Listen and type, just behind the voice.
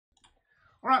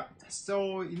Alright,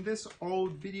 so in this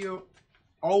video,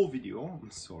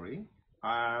 I'm sorry,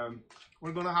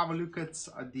 we're gonna have a look at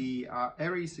the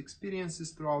Aries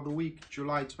experiences throughout the week,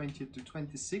 July 20th to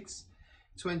 26th,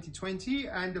 2020,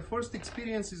 and the first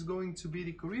experience is going to be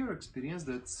the career experience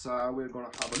that we're gonna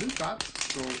have a look at.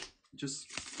 So just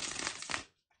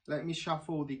let me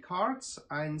shuffle the cards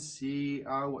and see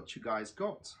what you guys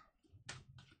got.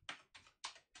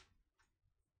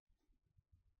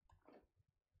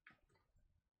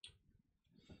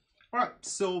 Alright,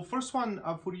 so first one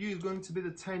for you is going to be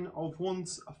the 10 of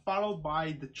Wands, followed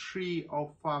by the 3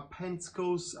 of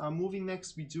Pentacles. Moving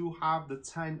next, we do have the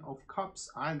 10 of Cups,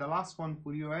 and the last one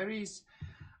for you, Aries,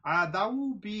 that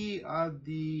will be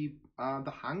the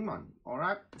Hangman.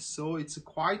 Alright, so it's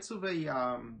quite of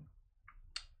a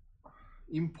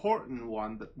important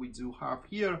one that we do have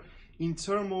here in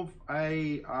terms of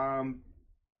a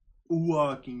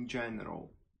work in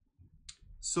general.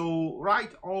 So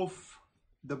right off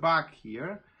the back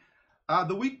here,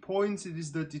 the weak point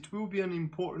is that it will be an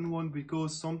important one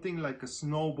because something like a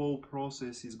snowball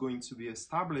process is going to be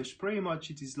established. Pretty much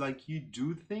it is like you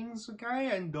do things, okay,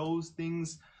 and those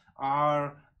things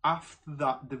are after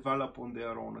that develop on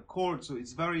their own accord. So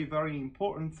it's very, very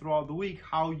important throughout the week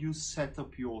how you set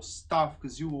up your stuff,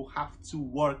 because you will have to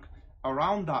work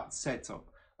around that setup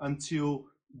until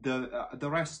the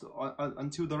rest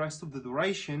of the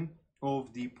duration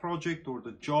of the project or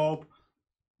the job,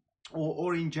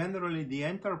 or in generally the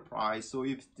enterprise. So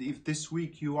if this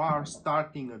week you are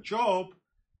starting a job,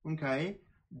 okay,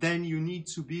 then you need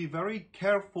to be very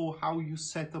careful how you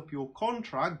set up your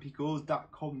contract, because that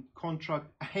contract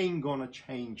ain't gonna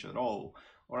change at all.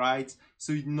 All right,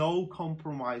 so no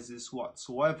compromises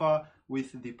whatsoever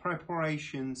with the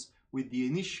preparations, with the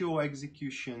initial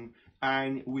execution,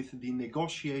 and with the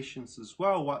negotiations as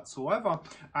well whatsoever.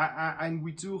 And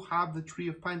we do have the 3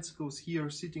 of Pentacles here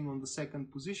sitting on the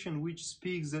second position, which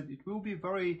speaks that it will be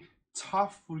very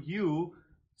tough for you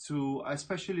to,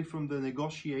 especially from the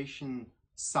negotiation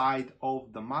side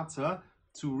of the matter,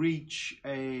 to reach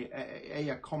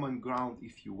a common ground,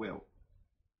 if you will.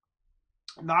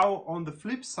 Now on the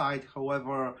flip side,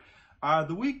 however,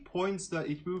 the weak points that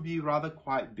it will be rather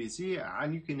quite busy,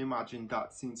 and you can imagine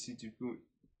that since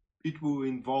it will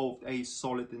involve a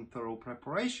solid and thorough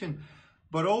preparation,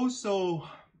 but also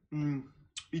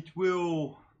it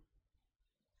will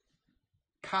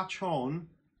catch on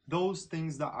those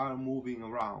things that are moving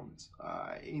around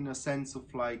in a sense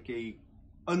of like a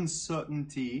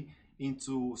uncertainty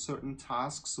into certain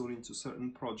tasks or into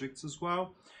certain projects as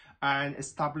well, and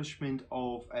establishment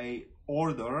of a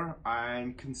order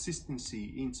and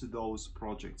consistency into those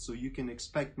projects. So you can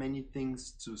expect many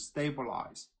things to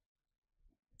stabilize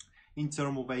in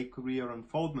terms of a career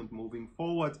unfoldment moving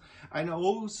forward. And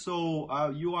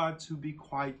also you are to be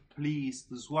quite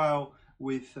pleased as well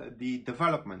with the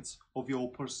developments of your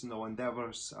personal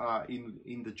endeavors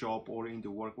in the job or in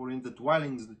the work or in the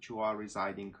dwellings that you are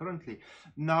residing currently.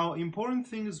 Now, important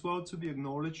thing as well to be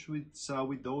acknowledged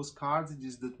with those cards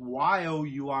is that while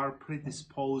you are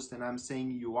predisposed, and I'm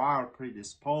saying you are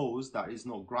predisposed, that is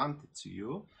not granted to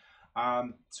you,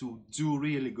 to do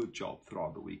really good job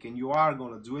throughout the week, and you are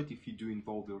going to do it if you do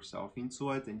involve yourself into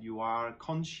it, and you are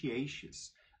conscientious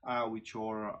with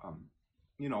your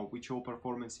with your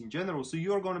performance in general. So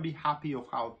you're going to be happy of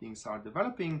how things are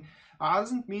developing.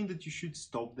 Doesn't mean that you should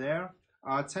stop there.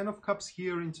 10 of Cups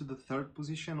here into the third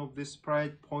position of this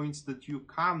spread points that you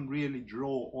can really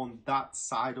draw on that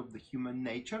side of the human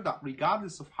nature, that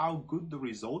regardless of how good the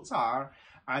results are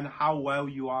and how well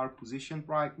you are positioned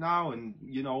right now, and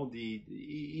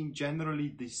in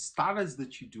generally the status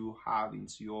that you do have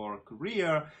into your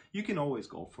career, you can always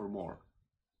go for more.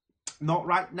 Not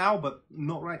right now,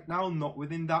 not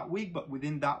within that week, but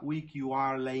within that week you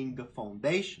are laying the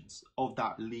foundations of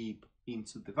that leap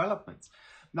into development.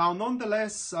 Now,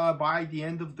 nonetheless, by the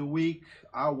end of the week,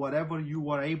 whatever you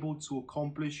were able to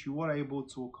accomplish, you were able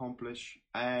to accomplish,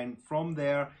 and from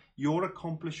there, your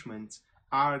accomplishments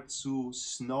are to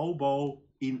snowball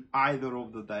in either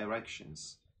of the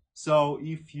directions. So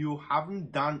if you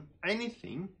haven't done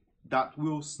anything, that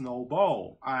will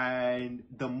snowball, and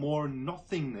the more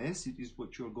nothingness, it is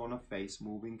what you're going to face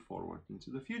moving forward into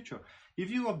the future. If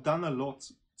you have done a lot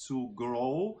to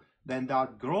grow, then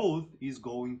that growth is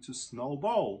going to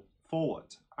snowball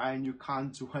forward, and you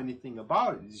can't do anything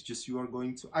about it. It's just you are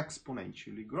going to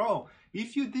exponentially grow.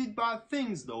 If you did bad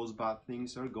things, those bad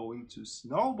things are going to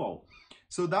snowball.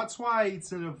 So that's why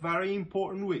it's a very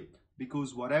important week,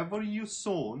 because whatever you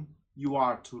sown, you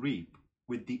are to reap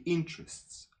with the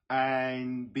interests.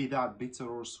 And be that bitter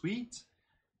or sweet,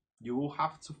 you will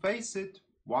have to face it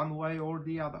one way or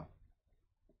the other.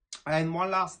 And one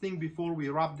last thing before we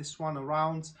wrap this one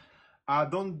around,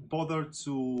 don't bother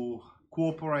to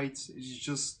cooperate.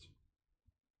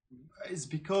 It's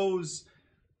because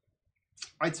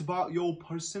it's about your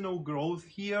personal growth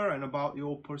here and about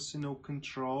your personal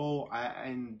control.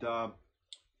 And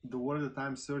the word that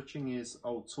I'm searching is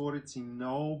authority,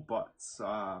 no, but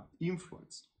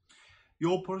influence.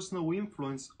 Your personal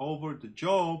influence over the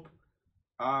job.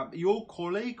 Your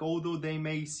colleague, although they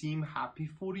may seem happy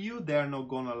for you, they're not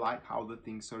gonna like how the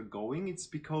things are going. It's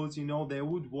because, you know, they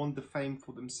would want the fame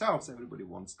for themselves. Everybody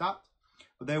wants that,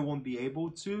 but they won't be able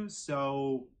to.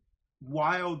 So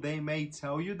while they may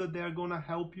tell you that they're gonna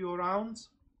help you around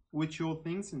with your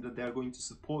things and that they're going to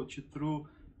support you through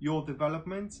your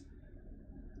development,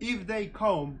 if they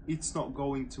come, it's not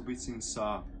going to be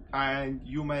sincere, and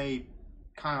you may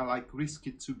kind of like risk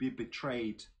it to be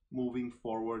betrayed moving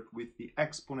forward with the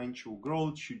exponential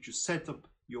growth should you set up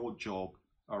your job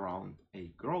around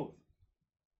a growth.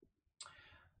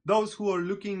 Those who are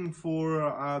looking for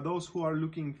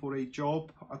a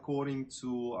job, according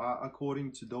to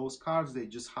those cards, they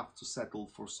just have to settle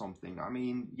for something. I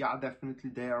mean, yeah, definitely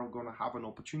they are gonna have an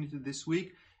opportunity this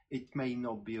week. It may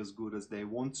not be as good as they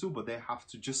want to, but they have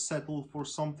to just settle for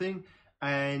something.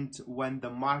 And when the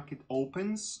market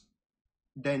opens,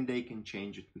 then they can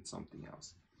change it with something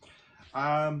else.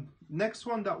 Next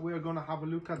one that we're going to have a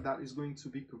look at, that is going to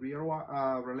be career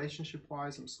relationship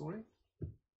wise. I'm sorry.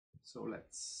 So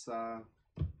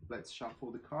let's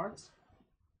shuffle the cards.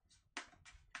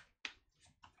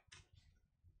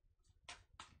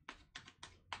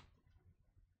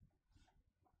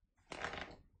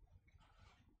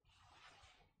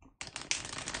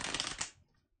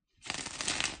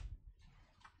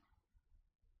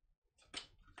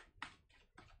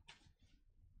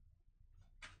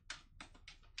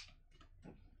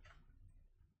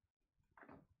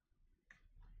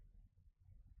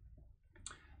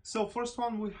 So first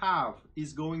one we have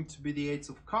is going to be the Eight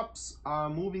of Cups.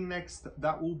 Moving next,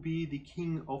 that will be the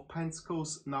King of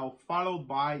Pentacles, now followed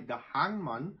by the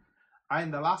Hangman.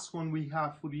 And the last one we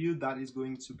have for you, that is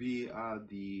going to be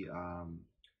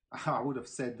I would have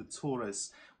said the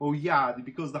Taurus. Well, yeah,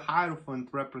 because the Hierophant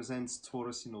represents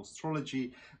Taurus in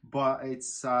astrology, but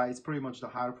it's pretty much the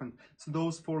Hierophant. So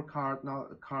those four cards now,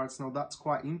 that's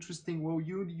quite interesting. Well,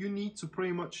 you need to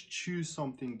pretty much choose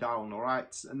something down, all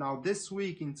right? Now this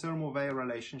week, in terms of a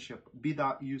relationship, be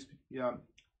that you,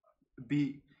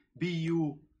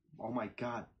 oh my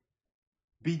God,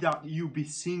 be that you be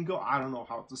single, I don't know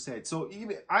how to say it. So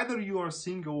either you are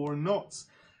single or not,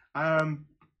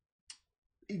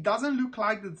 it doesn't look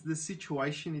like that the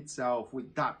situation itself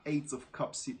with that Eight of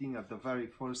Cups sitting at the very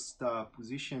first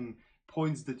position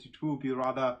points that it will be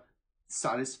rather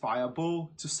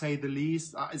satisfiable, to say the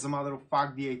least. As a matter of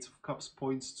fact, the Eight of Cups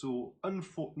points to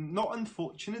not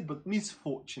unfortunate, but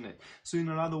misfortunate. So in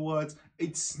other words,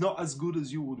 it's not as good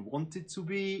as you would want it to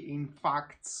be. In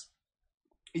fact,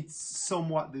 it's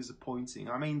somewhat disappointing.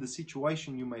 I mean, the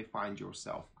situation you may find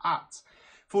yourself at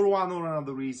for one or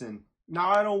another reason. Now,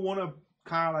 I don't want to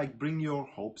kind of like bring your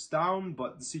hopes down,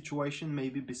 but the situation may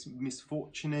be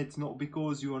misfortunate, not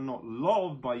because you are not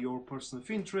loved by your person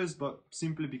of interest, but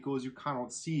simply because you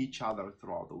cannot see each other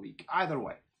throughout the week. Either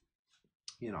way,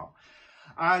 you know.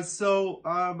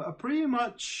 Pretty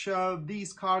much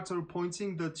these cards are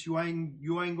pointing that you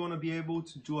ain't gonna be able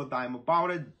to do a dime about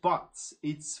it, but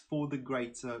it's for the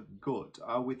greater good.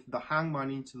 With the Hangman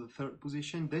into the third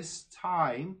position this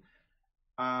time,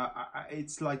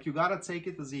 it's like you gotta take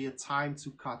it as a time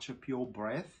to catch up your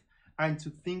breath and to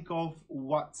think of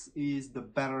what is the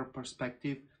better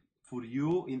perspective for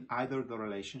you in either the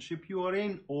relationship you are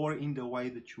in or in the way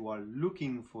that you are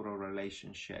looking for a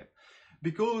relationship.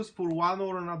 Because for one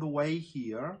or another way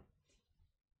here,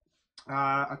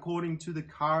 according to the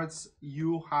cards,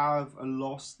 you have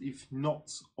lost, if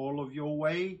not all of your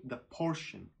way, the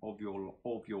portion of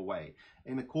your way.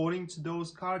 And according to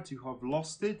those cards, you have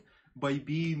lost it by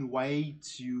being way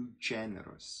too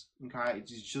generous. Okay,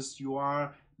 it's just you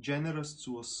are generous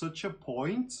to such a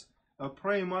point,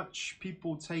 pretty much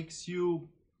people takes you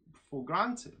for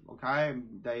granted. Okay,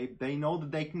 they know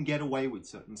that they can get away with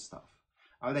certain stuff.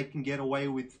 They can get away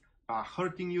with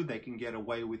hurting you. They can get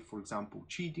away with, for example,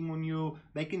 cheating on you.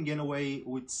 They can get away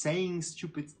with saying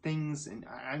stupid things and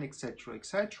etc.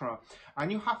 etc.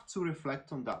 And you have to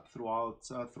reflect on that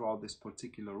throughout this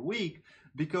particular week,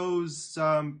 because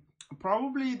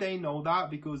probably they know that,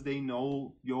 because they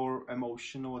know your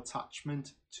emotional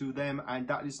attachment to them, and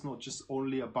that is not just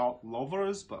only about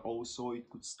lovers, but also it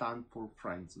could stand for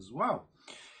friends as well.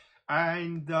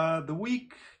 And the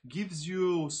week gives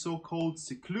you so-called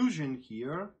seclusion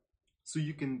here, so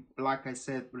you can, like I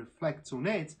said, reflect on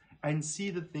it and see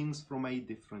the things from a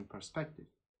different perspective.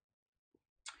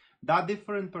 That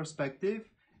different perspective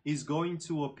is going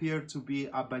to appear to be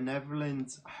a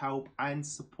benevolent help and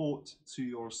support to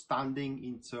your standing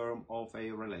in terms of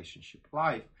a relationship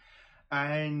life.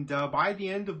 And by the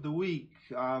end of the week,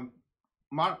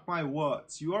 mark my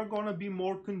words, you are going to be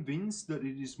more convinced that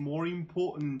it is more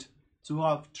important to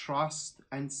have trust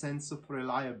and sense of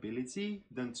reliability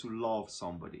than to love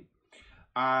somebody.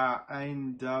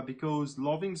 Because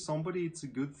loving somebody, it's a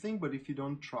good thing, but if you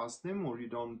don't trust them or you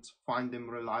don't find them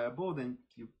reliable, then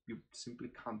you simply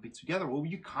can't be together. Well,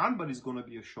 you can, but it's going to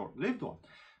be a short-lived one.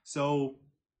 So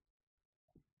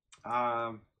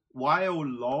while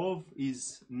love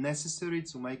is necessary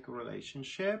to make a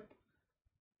relationship,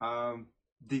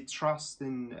 the trust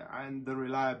and the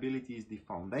reliability is the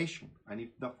foundation. And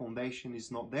if the foundation is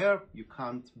not there, you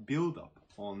can't build up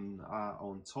on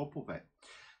top of it.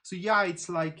 So yeah, it's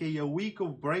like a week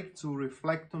of break to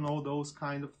reflect on all those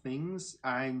kind of things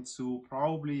and to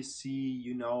probably see,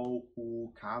 you know,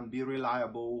 who can be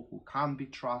reliable, who can be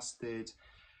trusted,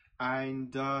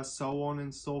 and so on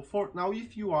and so forth. Now,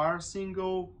 if you are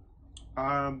single,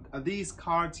 these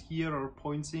cards here are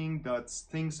pointing that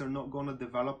things are not going to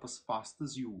develop as fast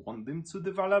as you want them to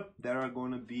develop. There are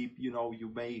going to be, you know, you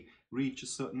may reach a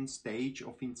certain stage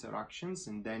of interactions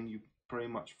and then you pretty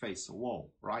much face a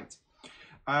wall, right?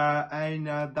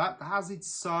 That has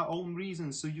its own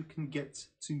reasons, so you can get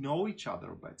to know each other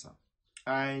better.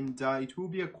 And it will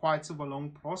be quite a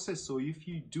long process. So if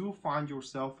you do find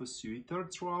yourself a suitor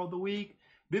throughout the week,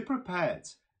 be prepared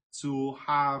to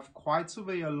have quite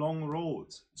a long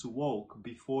road to walk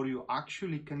before you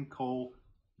actually can call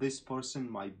this person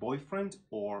my boyfriend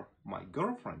or my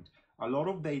girlfriend. A lot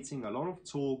of dating, a lot of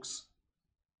talks,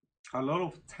 a lot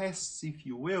of tests, if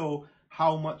you will,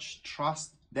 how much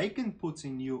trust they can put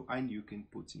in you and you can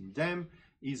put in them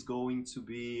is going to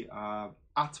be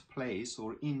at place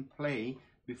or in play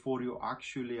before you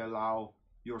actually allow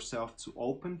yourself to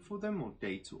open for them or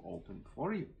they to open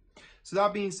for you. So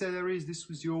that being said, Aries, this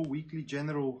was your weekly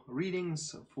general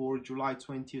readings for July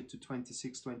 20th to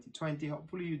 26th, 2020.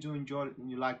 Hopefully you do enjoy it and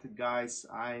you liked it, guys,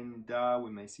 and we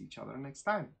may see each other next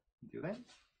time. Until then,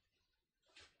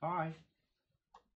 bye.